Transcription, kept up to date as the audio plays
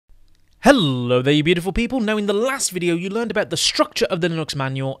Hello there, you beautiful people. Now, in the last video, you learned about the structure of the Linux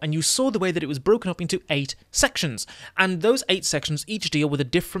manual, and you saw the way that it was broken up into 8 sections. And those 8 sections each deal with a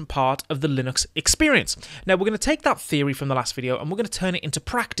different part of the Linux experience. Now, we're going to take that theory from the last video, and we're going to turn it into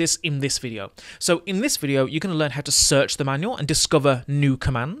practice in this video. So, in this video, you're going to learn how to search the manual and discover new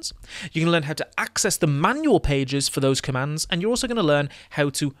commands. You're going to learn how to access the manual pages for those commands, and you're also going to learn how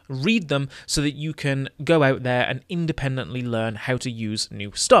to read them so that you can go out there and independently learn how to use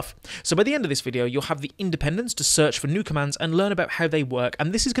new stuff. So by the end of this video, you'll have the independence to search for new commands and learn about how they work,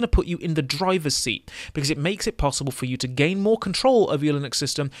 and this is going to put you in the driver's seat because it makes it possible for you to gain more control over your Linux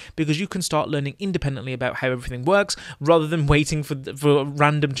system because you can start learning independently about how everything works rather than waiting for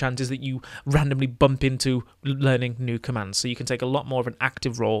random chances that you randomly bump into learning new commands. So you can take a lot more of an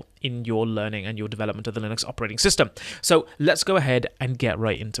active role in your learning and your development of the Linux operating system. So let's go ahead and get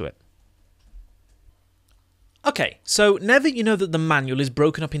right into it. Okay, so now that you know that the manual is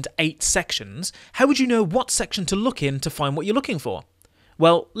broken up into 8 sections, how would you know what section to look in to find what you're looking for?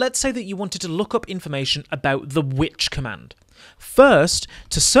 Well, let's say that you wanted to look up information about the which command. First,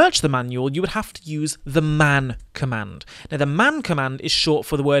 to search the manual, you would have to use the man command. Now, the man command is short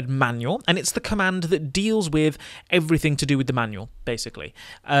for the word manual, and it's the command that deals with everything to do with the manual, basically.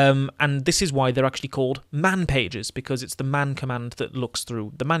 And this is why they're actually called man pages, because it's the man command that looks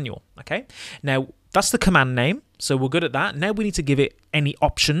through the manual, okay? Now, that's the command name, so we're good at that. Now we need to give it any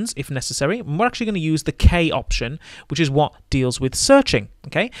options if necessary. And we're actually going to use the K option, which is what deals with searching.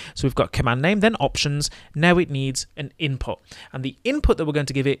 Okay, so we've got command name, then options. Now it needs an input. And the input that we're going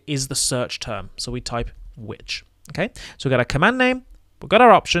to give it is the search term. So we type which. Okay, so we've got our command name, we've got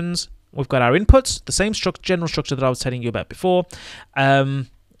our options, we've got our inputs, the same general structure that I was telling you about before.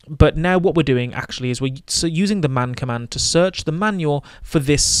 But now what we're doing actually is we're using the man command to search the manual for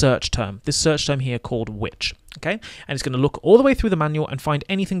this search term here called which, okay? And it's going to look all the way through the manual and find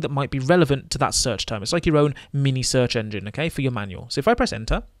anything that might be relevant to that search term. It's like your own mini search engine, okay, for your manual. So if I press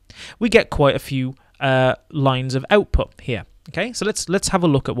enter, we get quite a few lines of output here, okay? So let's have a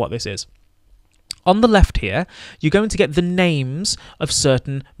look at what this is. On the left here, you're going to get the names of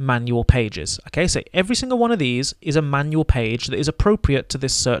certain manual pages. Okay, so every single one of these is a manual page that is appropriate to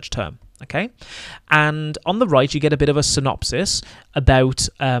this search term. Okay, and on the right, you get a bit of a synopsis about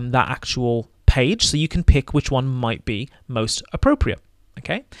that actual page, so you can pick which one might be most appropriate.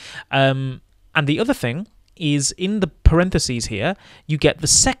 Okay, and the other thing is in the parentheses here, you get the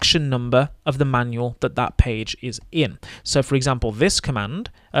section number of the manual that page is in. So, for example, this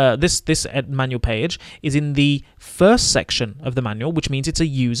command, this manual page is in the first section of the manual, which means it's a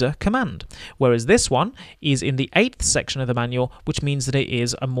user command. Whereas this one is in the 8th section of the manual, which means that it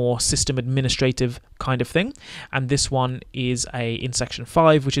is a more system administrative kind of thing. And this one is in section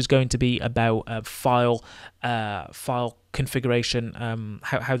 5, which is going to be about file configuration,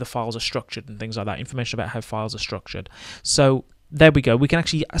 how the files are structured and things like that, information about how files are structured. So there we go. We can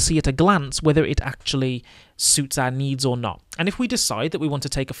actually see at a glance whether it actually suits our needs or not. And if we decide that we want to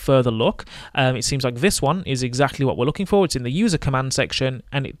take a further look, it seems like this one is exactly what we're looking for. It's in the user command section,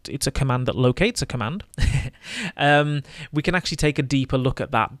 and it's a command that locates a command. We can actually take a deeper look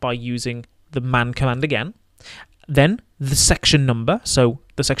at that by using the man command again. Then the section number. So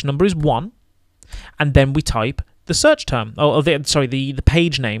the section number is 1. And then we type the search term, the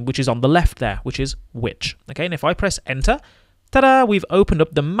page name, which is on the left there, which is which. Okay, and if I press enter, ta-da, we've opened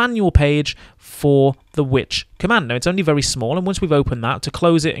up the manual page for the which command. Now, it's only very small, and once we've opened that, to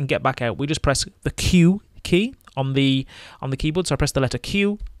close it and get back out, we just press the Q key on the keyboard. So I press the letter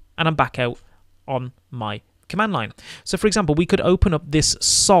Q, and I'm back out on my command line. So, for example, we could open up this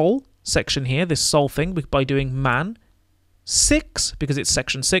sol section here, this sol thing, by doing man 6, because it's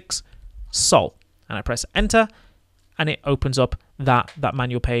section 6, sol. And I press enter, and it opens up that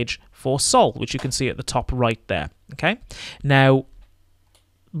manual page for sol, which you can see at the top right there. Okay, now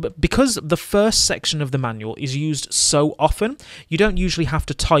because the first section of the manual is used so often, you don't usually have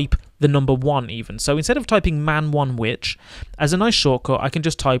to type the number 1 even. So instead of typing man 1 which, as a nice shortcut, I can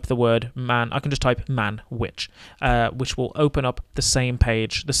just type the word man. I can just type man which will open up the same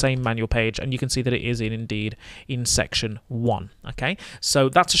page, the same manual page, and you can see that it is indeed in section 1. Okay, so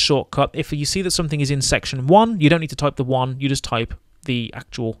that's a shortcut. If you see that something is in section 1, you don't need to type the 1, you just type the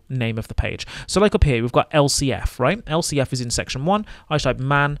actual name of the page. So like up here, we've got LCF, right? LCF is in section 1. I type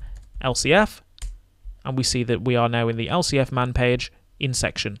man LCF, and we see that we are now in the LCF man page in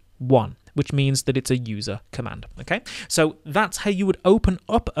section 1, which means that it's a user command. Okay, so that's how you would open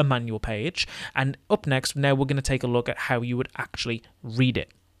up a manual page. And up next, now we're going to take a look at how you would actually read it.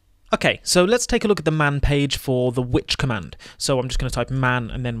 Okay, so let's take a look at the man page for the which command. So I'm just going to type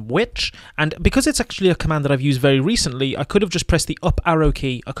man and then which, and because it's actually a command that I've used very recently, I could have just pressed the up arrow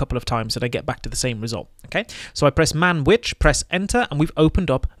key a couple of times and I get back to the same result. Okay, so I press man which, press enter, and we've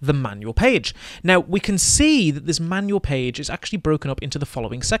opened up the manual page. Now we can see that this manual page is actually broken up into the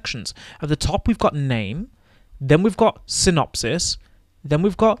following sections. At the top we've got name, then we've got synopsis, then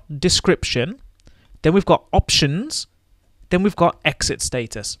we've got description, then we've got options, then we've got exit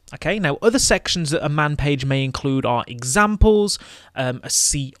status. Okay, now other sections that a man page may include are examples, a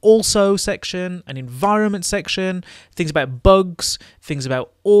see also section, an environment section, things about bugs, things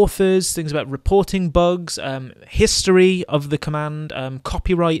about authors, things about reporting bugs, history of the command,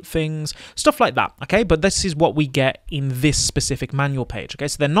 copyright things, stuff like that. Okay, but this is what we get in this specific manual page. Okay,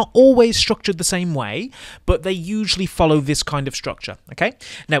 so they're not always structured the same way, but they usually follow this kind of structure. Okay,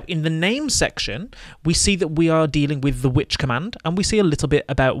 now in the name section, we see that we are dealing with the which command, and we see a little bit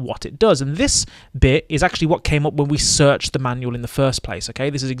about what it does. And this bit is actually what came up when we searched the manual in the first place.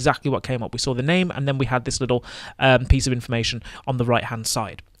 Okay, this is exactly what came up. We saw the name, and then we had this little piece of information on the right hand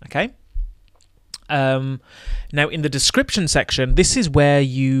side. Okay. Now in the description section, this is where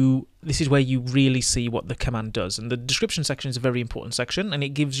you really see what the command does, and the description section is a very important section, and it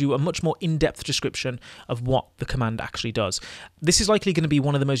gives you a much more in-depth description of what the command actually does. This is likely going to be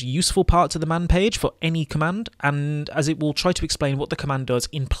one of the most useful parts of the man page for any command, and as it will try to explain what the command does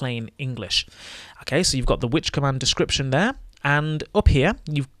in plain English. Okay, so you've got the which command description there, and up here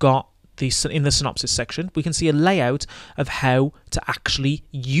you've got in the synopsis section, we can see a layout of how to actually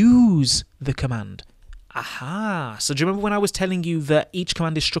use the command. Aha! So do you remember when I was telling you that each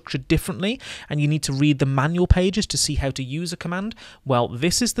command is structured differently and you need to read the manual pages to see how to use a command? Well,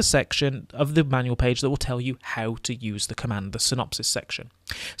 this is the section of the manual page that will tell you how to use the command, the synopsis section.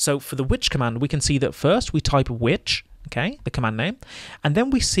 So for the which command, we can see that first we type which, okay, the command name, and then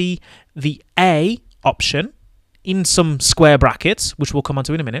we see the A option in some square brackets, which we'll come on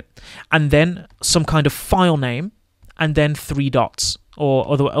to in a minute, and then some kind of file name, and then 3 dots, or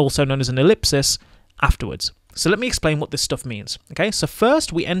also known as an ellipsis, afterwards. So let me explain what this stuff means. Okay, so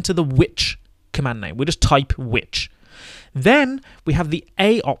first we enter the which command name. We just type which. Then we have the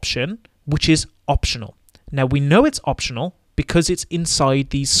A option, which is optional. Now we know it's optional because it's inside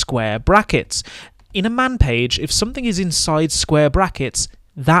these square brackets. In a man page, if something is inside square brackets,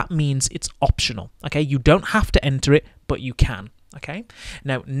 that means it's optional. Okay, you don't have to enter it, but you can. Okay,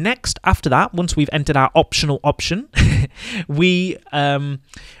 now next after that, once we've entered our optional option,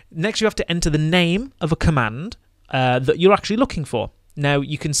 next you have to enter the name of a command that you're actually looking for. Now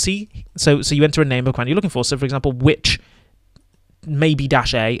you can see, so you enter a name of a command you're looking for. So for example, which maybe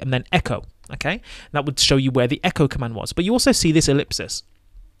 -a and then echo. Okay, that would show you where the echo command was. But you also see this ellipsis,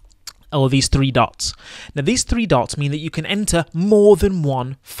 or these 3 dots. Now these 3 dots mean that you can enter more than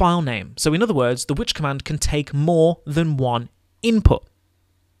one file name. So in other words, the which command can take more than one input.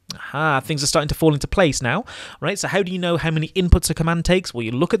 Aha, things are starting to fall into place now. Right, so how do you know how many inputs a command takes? Well,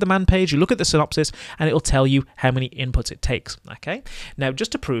 you look at the man page, you look at the synopsis, and it'll tell you how many inputs it takes. Okay, now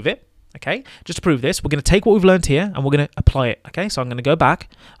just to prove it, okay, just to prove this, we're going to take what we've learned here and we're going to apply it. Okay, so I'm going to go back,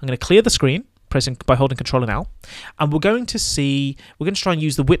 I'm going to clear the screen, pressing by holding Control and L, and we're going to try and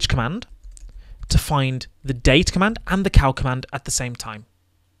use the which command to find the date command and the cal command at the same time.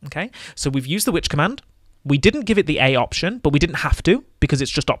 Okay, so we've used the which command. We didn't give it the A option, but we didn't have to because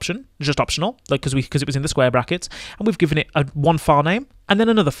it's just optional, like because it was in the square brackets, and we've given it one file name and then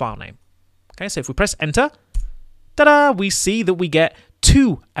another file name. Okay, so if we press enter, ta-da, we see that we get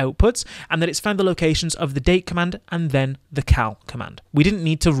 2 outputs and that it's found the locations of the date command and then the cal command. We didn't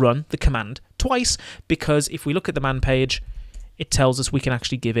need to run the command twice because if we look at the man page, it tells us we can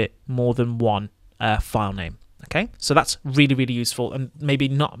actually give it more than one file name. Okay, so that's really, really useful, and maybe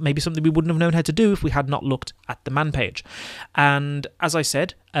something we wouldn't have known how to do if we had not looked at the man page. And as I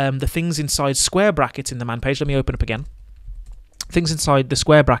said, the things inside square brackets in the man page, let me open up again. Things inside the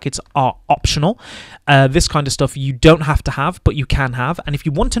square brackets are optional. This kind of stuff you don't have to have, but you can have. And if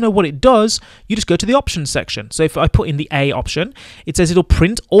you want to know what it does, you just go to the options section. So if I put in the A option, it says it'll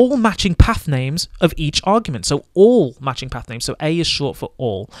print all matching path names of each argument. So all matching path names. So A is short for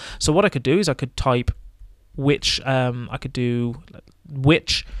all. So what I could do is I could type which, I could do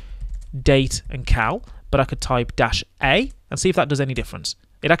which, date, and cal, but I could type -a and see if that does any difference.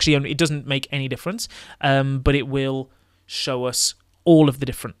 It doesn't make any difference, but it will show us all of the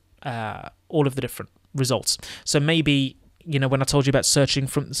different results. So maybe, you know, when I told you about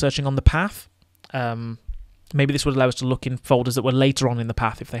searching on the path, maybe this would allow us to look in folders that were later on in the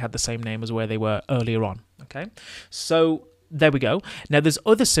path if they had the same name as where they were earlier on. Okay, so there we go. Now there's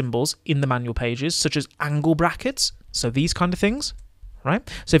other symbols in the manual pages, such as angle brackets. So these kind of things, right?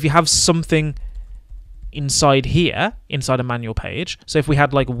 So if you have something inside here, inside a manual page, so if we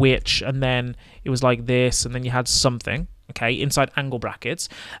had like which, and then it was like this, and then you had something, okay, inside angle brackets,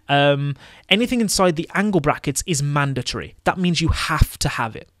 anything inside the angle brackets is mandatory. That means you have to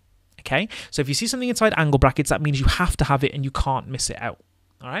have it, okay? So if you see something inside angle brackets, that means you have to have it and you can't miss it out.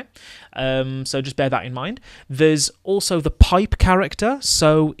 All right, so just bear that in mind. There's also the pipe character.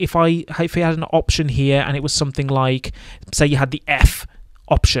 So if you had an option here and it was something like, say you had the F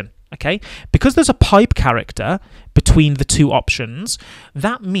option, okay, because there's a pipe character between the two options,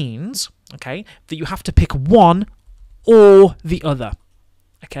 that means, okay, that you have to pick one or the other.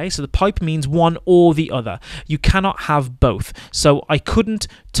 Okay, so the pipe means one or the other. You cannot have both. So I couldn't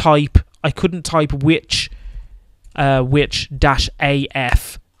type which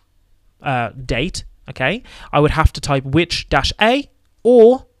 -AF date, okay? I would have to type which-A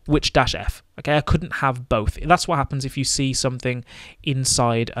or which-F, okay? I couldn't have both. That's what happens if you see something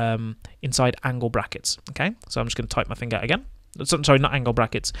inside inside angle brackets, okay? So I'm just going to type my thing out again. Sorry, not angle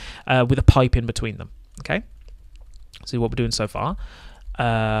brackets, with a pipe in between them, okay? See what we're doing so far.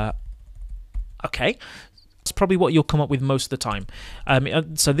 Okay. That's probably what you'll come up with most of the time.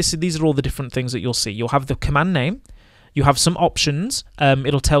 So these are all the different things that you'll see. You'll have the command name. You have some options.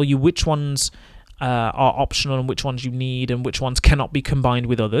 It'll tell you which ones are optional and which ones you need and which ones cannot be combined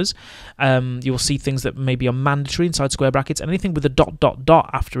with others. You'll see things that maybe are mandatory inside square brackets. Anything with a ...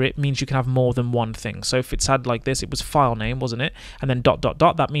 after it means you can have more than one thing. So if it's had like this, it was file name, wasn't it? And then ...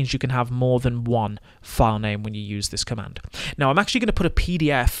 that means you can have more than one file name when you use this command. Now I'm actually going to put a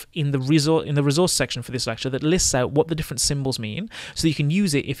PDF in the resource section for this lecture that lists out what the different symbols mean, so that you can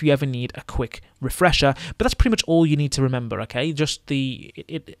use it if you ever need a quick refresher. But that's pretty much all you need to remember, okay? Just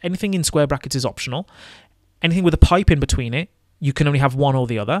anything in square brackets is optional. Anything with a pipe in between it, you can only have one or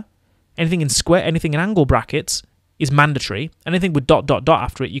the other. Anything in angle brackets is mandatory. Anything with ...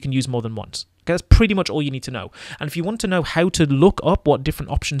 after it, you can use more than once. Okay, that's pretty much all you need to know. And if you want to know how to look up what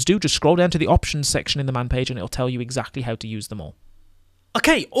different options do, just scroll down to the options section in the man page and it'll tell you exactly how to use them all.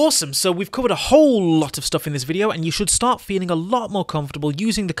 Okay, awesome. So we've covered a whole lot of stuff in this video, and you should start feeling a lot more comfortable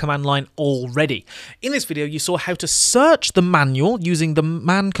using the command line already. In this video, you saw how to search the manual using the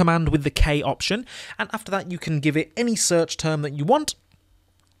man command with the K option, and after that, you can give it any search term that you want.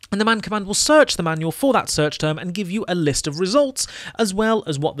 And the man command will search the manual for that search term and give you a list of results, as well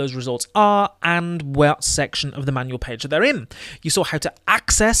as what those results are and what section of the manual page they're in. You saw how to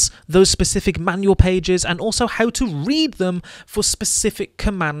access those specific manual pages and also how to read them for specific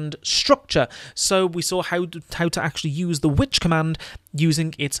command structure. So we saw how to actually use the which command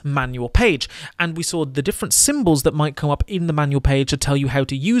using its manual page, and we saw the different symbols that might come up in the manual page to tell you how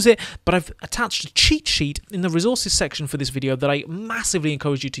to use it. But I've attached a cheat sheet in the resources section for this video that I massively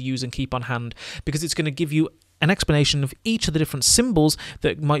encourage you to use and keep on hand, because it's going to give you an explanation of each of the different symbols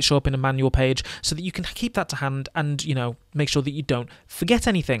that might show up in a manual page, so that you can keep that to hand and, you know, make sure that you don't forget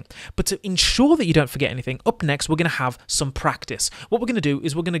anything. But to ensure that you don't forget anything, up next we're going to have some practice. What we're going to do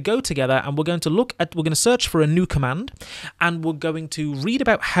is we're going to go together and we're going to search for a new command, and we're going to read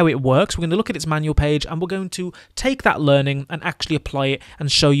about how it works. We're going to look at its manual page, and we're going to take that learning and actually apply it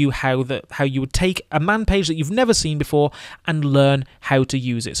and show you how you would take a man page that you've never seen before and learn how to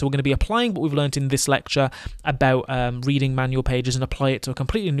use it. So we're going to be applying what we've learned in this lecture about reading manual pages and apply it to a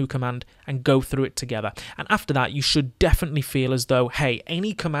completely new command and go through it together. And after that, you should definitely feel as though, hey,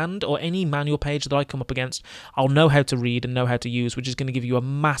 any command or any manual page that I come up against, I'll know how to read and know how to use, which is going to give you a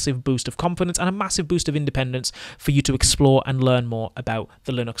massive boost of confidence and a massive boost of independence for you to explore and learn more about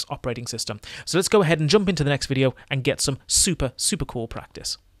the Linux operating system. So let's go ahead and jump into the next video and get some super, super cool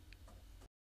practice.